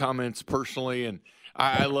Florio comments personally, and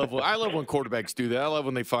I love when quarterbacks do that. I love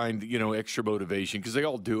when they find extra motivation because they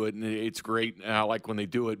all do it, and it's great. And I like when they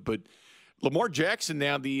do it. But Lamar Jackson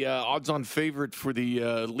now the odds-on favorite for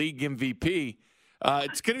the league MVP.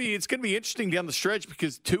 It's gonna be interesting down the stretch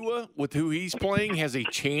because Tua, with who he's playing, has a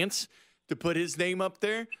chance to put his name up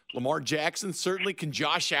there. Lamar Jackson certainly. Can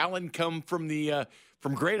Josh Allen come from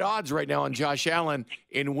great odds right now on Josh Allen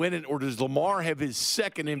and win it, or does Lamar have his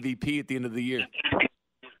second MVP at the end of the year?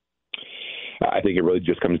 I think it really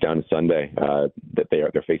just comes down to Sunday that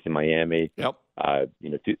they're facing Miami. Yep.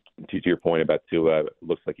 To your point about Tua, it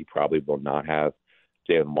looks like he probably will not have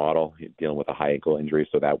Jalen Waddle. He's dealing with a high ankle injury,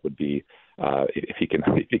 so that would be if he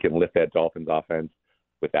can lift that Dolphins offense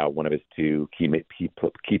without one of his 2 key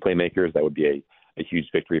playmakers, that would be a huge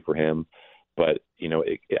victory for him. But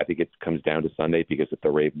I think it comes down to Sunday because if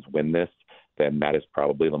the Ravens win this, then that is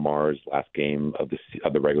probably Lamar's last game of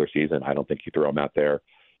the regular season. I don't think you throw him out there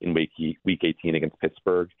in week 18 against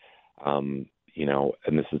Pittsburgh. And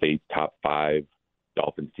this is a top 5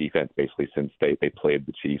 Dolphins defense basically since they played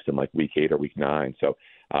the Chiefs in like week 8 or week 9. So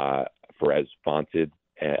for as vaunted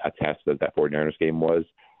a test as that 49ers game was,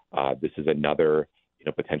 this is another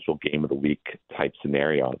potential game of the week type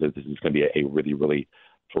scenario. This is going to be a really, really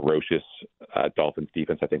ferocious Dolphins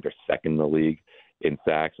defense. I think they're second in the league in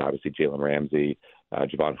sacks. Obviously, Jalen Ramsey,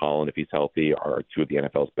 Javon Holland, if he's healthy, are 2 of the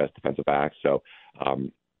NFL's best defensive backs. So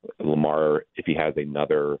Lamar, if he has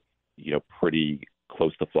another, pretty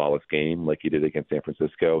close to flawless game like he did against San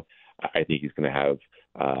Francisco, I think he's going to have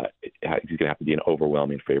to be an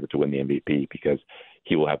overwhelming favorite to win the MVP because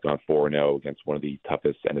he will have gone 4-0 against one of the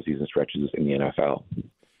toughest end of season stretches in the NFL.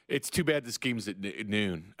 It's too bad this game's at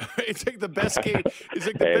noon. It's like the best game. It's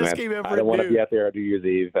like the best game ever. I don't want to be out there on New Year's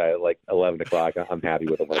Eve at like 11 o'clock. I'm happy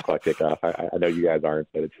with a 1 o'clock kickoff. I know you guys aren't,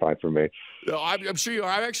 but it's fine for me. No, I'm sure you are.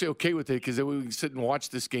 I'm actually okay with it because we can sit and watch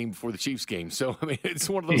this game before the Chiefs game. So, I mean, it's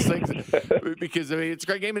one of those things because, I mean, it's a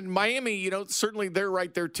great game. And Miami, certainly they're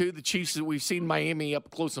right there too. The Chiefs, we've seen Miami up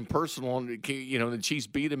close and personal. And, the Chiefs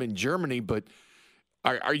beat them in Germany, but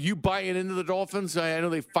are you buying into the Dolphins? I know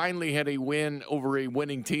they finally had a win over a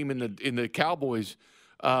winning team in the Cowboys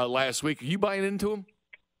last week. Are you buying into them?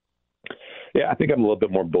 Yeah, I think I'm a little bit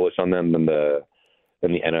more bullish on them than the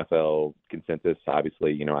NFL consensus.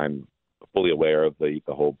 Obviously, I'm fully aware of the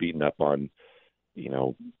whole beaten up on,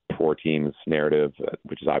 poor teams narrative,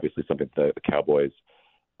 which is obviously something the Cowboys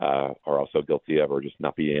are also guilty of, or just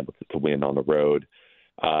not being able to win on the road.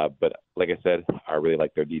 But like I said, I really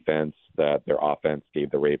like their defense. Their offense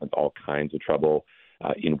gave the Ravens all kinds of trouble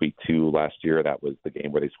in week 2 last year. That was the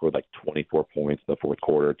game where they scored like 24 points in the fourth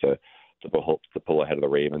quarter to pull ahead of the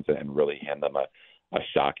Ravens and really hand them a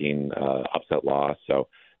shocking upset loss. So,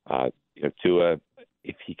 Tua,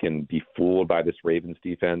 if he can be fooled by this Ravens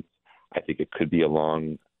defense, I think it could be a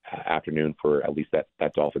long afternoon for at least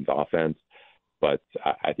that Dolphins offense. But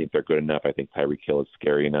I think they're good enough. I think Tyreek Hill is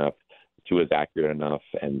scary enough. Tua is accurate enough.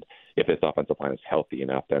 And if this offensive line is healthy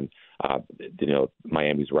enough, then,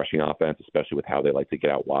 Miami's rushing offense, especially with how they like to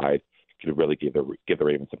get out wide, could really give the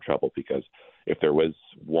Ravens some trouble, because if there was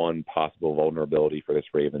one possible vulnerability for this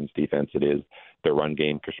Ravens defense, it is their run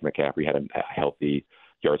game. Christian McCaffrey had a healthy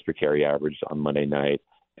yards per carry average on Monday night.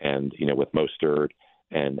 And, with Mostert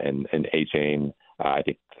and A-Chain, I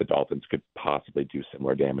think the Dolphins could possibly do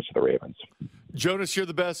similar damage to the Ravens. Jonas, you're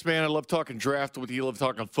the best, man. I love talking draft with you. I love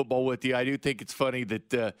talking football with you. I do think it's funny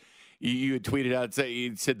that you had tweeted out,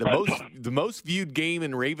 you said the most viewed game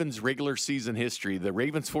in Ravens regular season history, the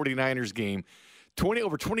Ravens 49ers game,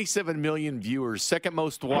 over 27 million viewers, second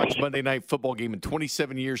most watched Monday Night Football game in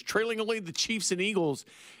 27 years, trailing only the Chiefs and Eagles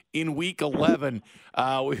in Week 11.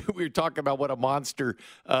 We were talking about what a monster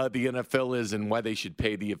the NFL is and why they should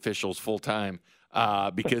pay the officials full time.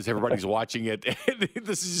 Because everybody's watching it.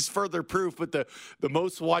 This is just further proof. But the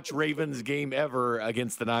most watched Ravens game ever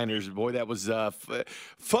against the Niners. Boy, that was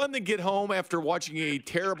fun to get home after watching a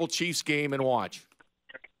terrible Chiefs game and watch.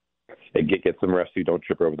 And get some refs who don't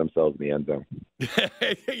trip over themselves in the end zone.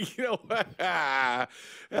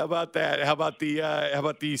 How about that? How about the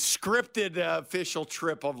scripted official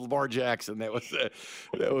trip of Lamar Jackson? That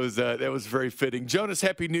was very fitting. Jonas,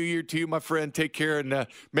 Happy New Year to you, my friend. Take care, and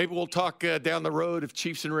maybe we'll talk down the road if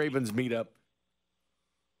Chiefs and Ravens meet up.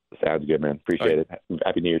 Sounds good, man. Appreciate it.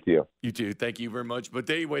 Happy New Year to you. You too. Thank you very much. But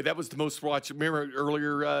anyway, that was the most watched. Remember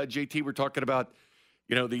earlier, JT, we're talking about,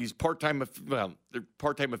 these part-time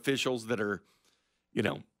officials that are,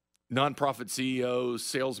 nonprofit CEOs,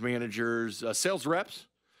 sales managers, sales reps,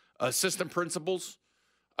 assistant principals,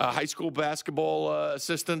 high school basketball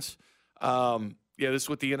assistants. This is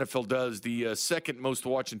what the NFL does. The second most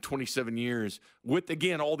watched in 27 years with,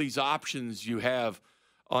 again, all these options you have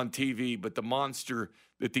on TV, but the monster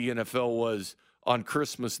that the NFL was on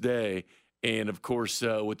Christmas Day, and, of course,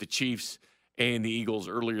 with the Chiefs and the Eagles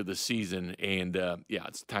earlier this season. And,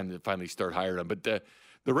 it's time to finally start hiring them. But the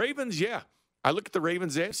Ravens, I look at the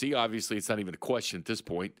Ravens AFC. Obviously, it's not even a question at this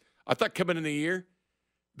point. I thought coming in the year,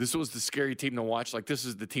 this was the scary team to watch. Like, this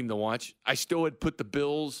is the team to watch. I still would put the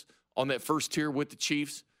Bills on that first tier with the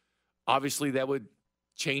Chiefs. Obviously, that would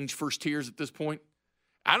change first tiers at this point.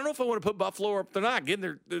 I don't know if I want to put Buffalo up or not. Again,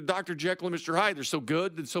 they're Dr. Jekyll and Mr. Hyde. They're so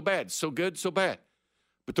good and so bad. So good, so bad.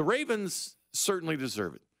 But the Ravens certainly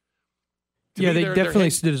deserve it. They definitely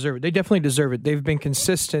deserve it. They definitely deserve it. They've been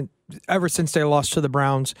consistent ever since they lost to the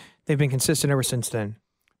Browns. They've been consistent ever since then.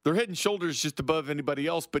 They're head and shoulders just above anybody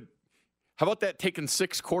else. But how about that taking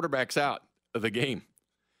 6 quarterbacks out of the game?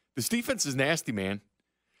 This defense is nasty, man.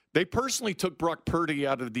 They personally took Brock Purdy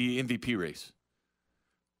out of the MVP race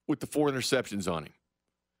with the 4 interceptions on him.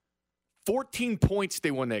 14 points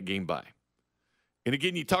they won that game by. And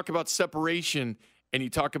again, you talk about separation and you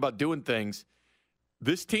talk about doing things.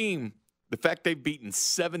 This team, the fact they've beaten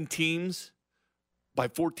 7 teams by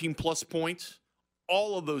 14-plus points,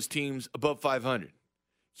 all of those teams above 500.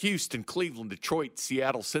 Houston, Cleveland, Detroit,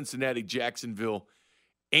 Seattle, Cincinnati, Jacksonville,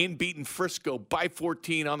 and beaten Frisco by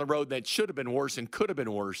 14 on the road. That should have been worse and could have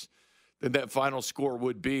been worse than that final score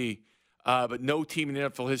would be. But no team in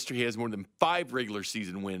NFL history has more than 5 regular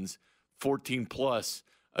season wins, 14-plus,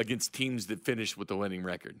 against teams that finished with a winning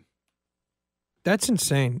record. That's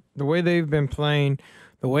insane. The way they've been playing,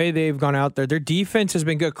 the way they've gone out there. Their defense has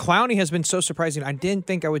been good. Clowney has been so surprising. I didn't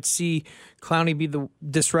think I would see Clowney be the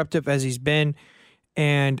disruptive as he's been.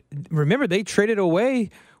 And remember, they traded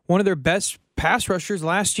away one of their best pass rushers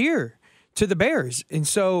last year to the Bears. And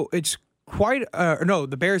so it's quite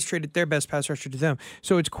the Bears traded their best pass rusher to them.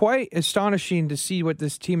 So it's quite astonishing to see what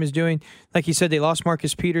this team is doing. Like you said, they lost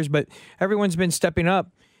Marcus Peters, but everyone's been stepping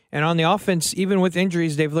up. And on the offense, even with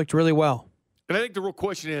injuries, they've looked really well. And I think the real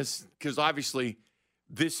question is, because obviously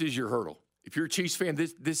this is your hurdle. If you're a Chiefs fan,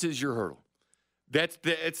 this is your hurdle.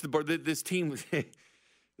 This team, they're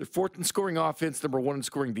 4th in scoring offense, number 1 in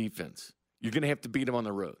scoring defense. You're going to have to beat them on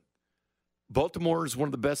the road. Baltimore is one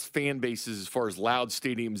of the best fan bases as far as loud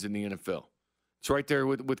stadiums in the NFL. It's right there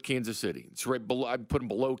with Kansas City. It's right below. I'd put them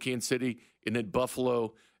below Kansas City, and then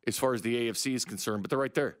Buffalo, as far as the AFC is concerned, but they're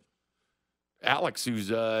right there. Alex,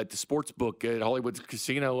 who's at the sports book at Hollywood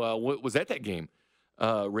Casino, was at that game,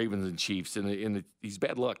 Ravens and Chiefs, and he's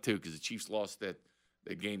bad luck too because the Chiefs lost that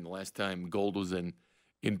game the last time Gold was in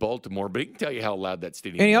Baltimore. But he can tell you how loud that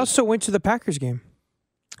stadium. And he was. also went to the Packers game.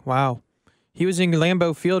 Wow, he was in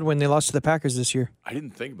Lambeau Field when they lost to the Packers this year. I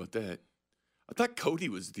didn't think about that. I thought Cody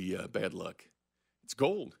was the bad luck. It's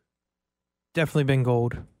Gold. Definitely been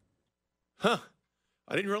Gold. Huh.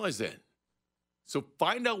 I didn't realize that. So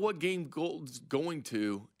find out what game Gold's going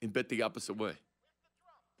to and bet the opposite way.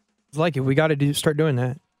 It's like it. We got to start doing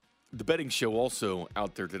that. The betting show also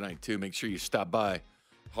out there tonight, too. Make sure you stop by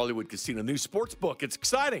Hollywood Casino. New sports book. It's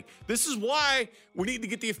exciting. This is why we need to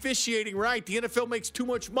get the officiating right. The NFL makes too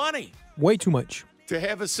much money. Way too much. To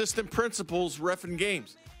have assistant principals reffing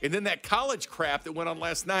games. And then that college crap that went on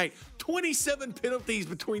last night. 27 penalties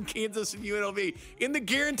between Kansas and UNLV in the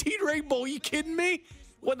Guaranteed Rate Bowl. You kidding me?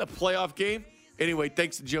 Wasn't a playoff game. Anyway,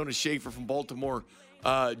 thanks to Jonas Shaffer from Baltimore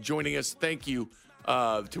joining us. Thank you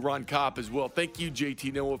to Ron Kopp as well. Thank you,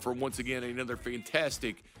 JT Noah, for once again another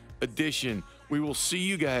fantastic edition. We will see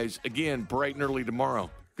you guys again bright and early tomorrow.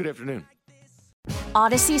 Good afternoon.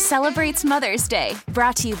 Odyssey celebrates Mother's Day,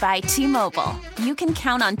 brought to you by T-Mobile. You can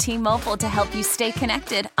count on T-Mobile to help you stay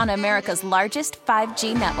connected on America's largest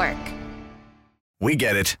 5G network. We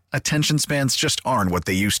get it. Attention spans just aren't what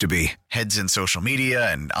they used to be. Heads in social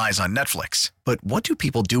media and eyes on Netflix. But what do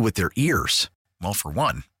people do with their ears? Well, for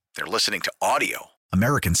one, they're listening to audio.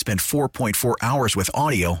 Americans spend 4.4 hours with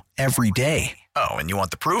audio every day. Oh, and you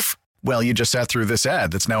want the proof? Well, you just sat through this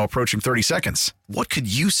ad that's now approaching 30 seconds. What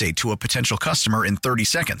could you say to a potential customer in 30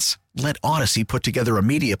 seconds? Let Odyssey put together a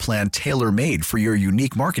media plan tailor-made for your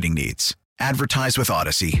unique marketing needs. Advertise with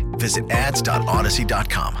Odyssey. Visit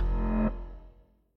ads.odyssey.com.